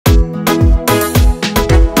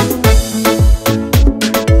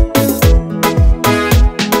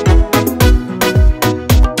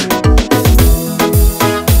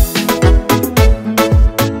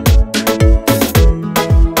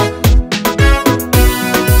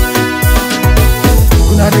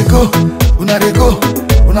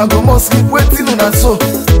Una go must keep waiting, una so.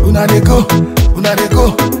 Una dey go.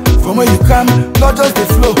 From where you come, not just the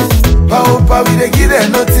flow. Power, we dey give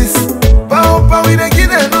them notice. Power, we dey give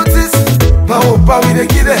them notice. Power, we dey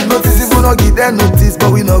give them notice. If we not give them notice, but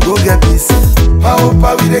we not go get peace. Power,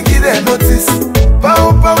 we dey give them notice.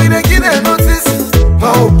 Power, we dey give them notice.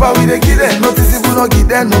 Power, we dey give them notice. If we not give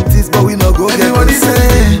them notice, but we not go get peace. Everybody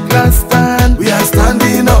say, class stand, we are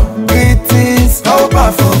standing up. Greetings, power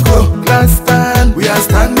for go. Class stand, we are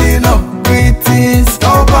standing up. Greetings,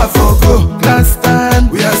 power for go. Class stand,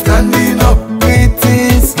 we are standing up.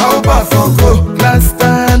 Greetings, power for go. Class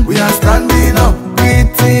stand, we are standing up.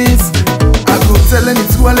 Greetings. I go telling it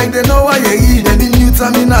to like they know why you Then the new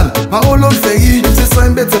terminal, my whole own ferry. Them say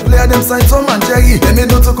sign better player, them sign Tom and Jerry. Them made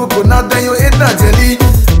no to coconut, then you ate that jelly.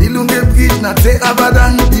 The Lunge Bridge, not say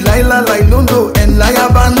Abadan. The Laila, Londo, and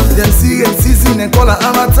Layaban. Them see and season and call a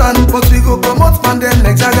Amatan. But we go come out man them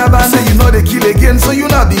like Jagaban. Say you know they kill again, so you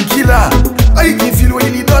not been killer. How you can feel when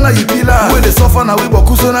you done now you pillar. When they suffer now we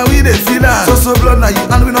boku, so now we they feel her. So blood now you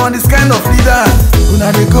and we know on this kind of leader. Una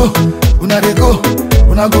dey go.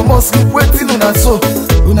 Una go must keep waiting, una so.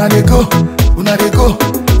 Una dey go.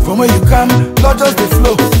 From where you come, not just the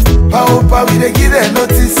flow. Power, we dey give them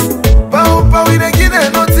notice. Power, we dey give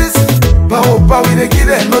them notice. Power, we dey give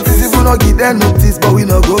them notice. If we not give them notice, but we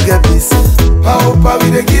not go get peace. Power,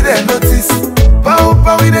 we dey give them notice. Power,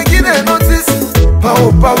 we dey give them notice.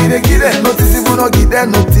 Power, we dey give them notice. If we not give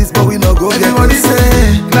them notice, but we not go get peace. Everybody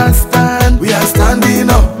say, class stand, we are standing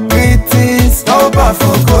up. Greetings, power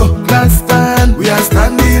for go. Class stand, we are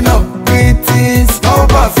standing up. Greetings,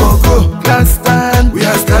 power for go. Class stand, we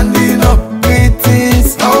are standing up.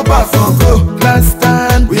 Greetings, power for go. Class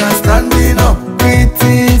stand, we are standing up.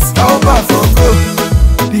 Greetings, power for go.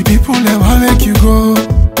 The people they want make you go.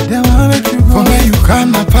 They want make you go. From where you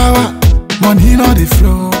come, na power, money not the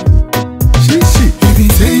flow. She, you been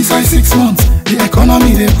say inside 6 months, the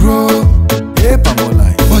economy they grow.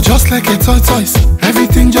 But just like a tortoise,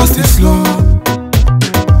 everything just is slow.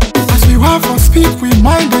 As we want for speak, we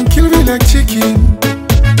mind and kill we like chicken.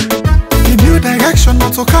 The new direction,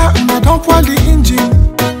 not to car, and I don't want the engine.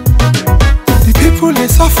 The people they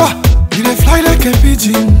suffer, they fly like a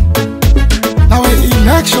pigeon. Now an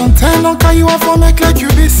election, tell on can you want for make like you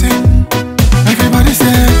be seen. Everybody say,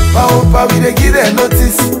 power, we dey give them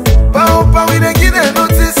notice. Power, we dey give them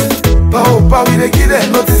notice. Power, we dey give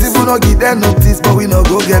them notice. If we not give them notice, but we not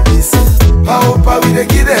go get peace. Power, we dey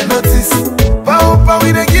give them notice. Power,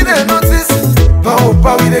 we dey give them notice. Power,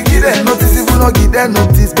 we dey give them notice. If we not give them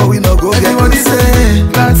notice, but we not go get peace. Everybody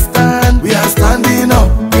say, class stand, we are standing up.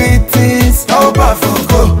 Greetings, power for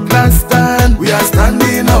go. Class stand, we are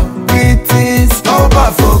standing up. Greetings,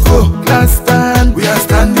 power for go. Class stand, we are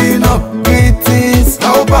standing up. Greetings,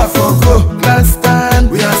 power for go. Class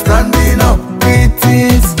stand, we are standing up.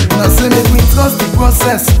 Greetings. Now say make we trust the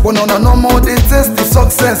process, but on a normal they test the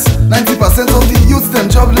success. 90% of the youths them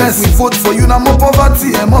jobless. We vote for you now more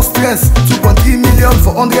poverty and more stress. 2.3 million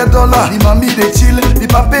for $100. The mommy they chill, the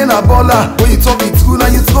papa na baller. When you talk it true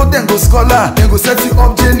now you throw them go scholar. Then go set you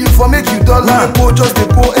up jail you for make you dollar. The poor just the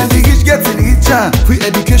poor and the rich getting richer. Free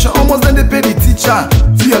education almost then they pay the teacher.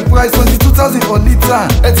 Fuel price 22,000 per liter.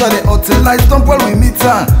 Enter the hotel lights don't pull with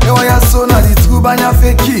meter. Then why you so now the true banya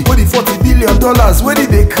fake key. What the $40 billion? Where did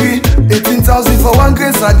they create? 18,000 for 1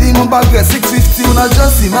 grain sardine. One bag of 650. Una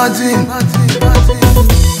just imagine.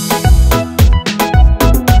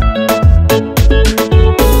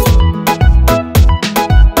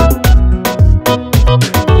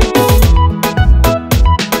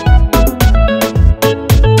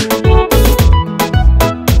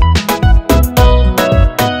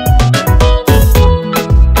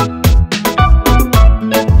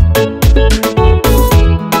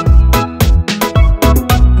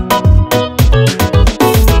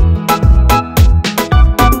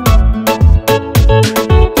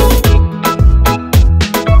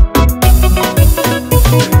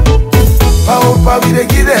 We dey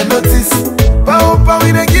give them notice. Power,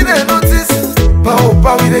 we dey give them notice.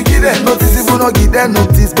 Power, we dey give them notice. If we not give them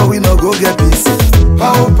notice, but we not go get peace.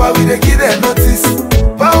 Power, we dey give them notice.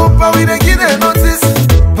 Power, we dey give them notice.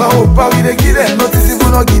 Power, we dey give them notice. If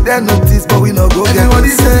we not give them notice, but we not go get peace. Everybody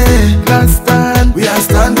say, class stand, we are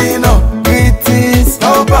standing up. Greetings,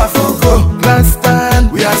 power for go. Class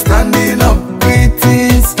stand, we are standing up.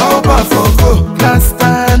 Greetings, power for go. Class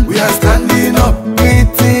stand, we are standing up.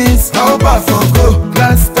 Greetings, power for go.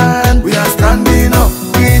 Class stand, we are standing up.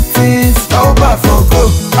 Greetings, power for go.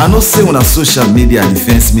 I know say on a social media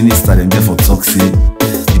defense minister dem dey for talk say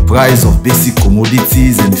the price of basic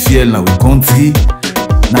commodities and fuel na we country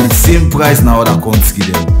na the same price na other country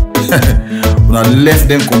dem. Una left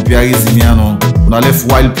them comparison here no. una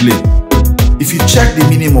left wild play. If you check the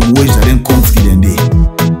minimum wage that dem country dem dey,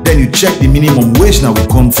 then you check the minimum wage na we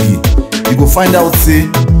country, you go find out say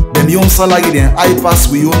dem own salary dem high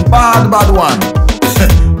pass we own bad one.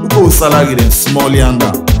 Who go salary dem small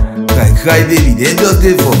yanga? Cry baby, dem just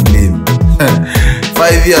dey for blame.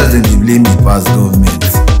 5 years dem dey blame the past government.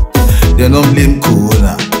 Dem don blame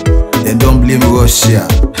corona, dem don blame Russia.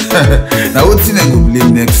 Na wetin dem go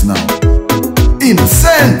blame next now?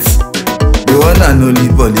 Innocent! The one and only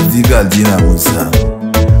political Gina Musa.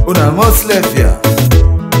 Una must left here.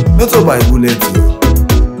 Not by bullet,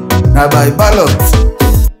 na by ballot.